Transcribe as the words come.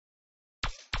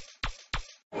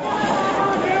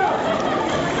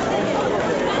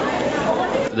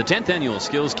The 10th annual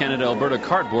Skills Canada Alberta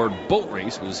Cardboard Boat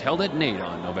Race was held at NAIT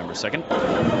on November 2nd.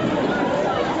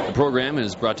 The program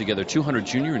has brought together 200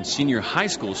 junior and senior high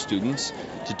school students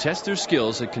to test their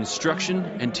skills at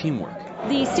construction and teamwork.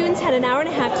 The students had an hour and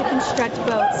a half to construct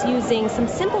boats using some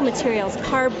simple materials: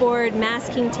 cardboard,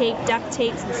 masking tape, duct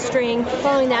tapes, and string.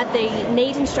 Following that, the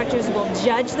NAIT instructors will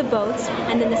judge the boats,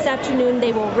 and then this afternoon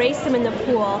they will race them in the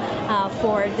pool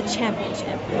for the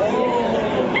championship.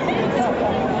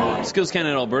 Skills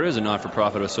Canada Alberta is a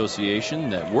not-for-profit association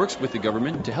that works with the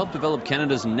government to help develop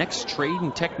Canada's next trade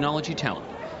and technology talent.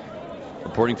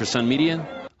 Reporting for Sun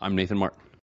Media, I'm Nathan Martin.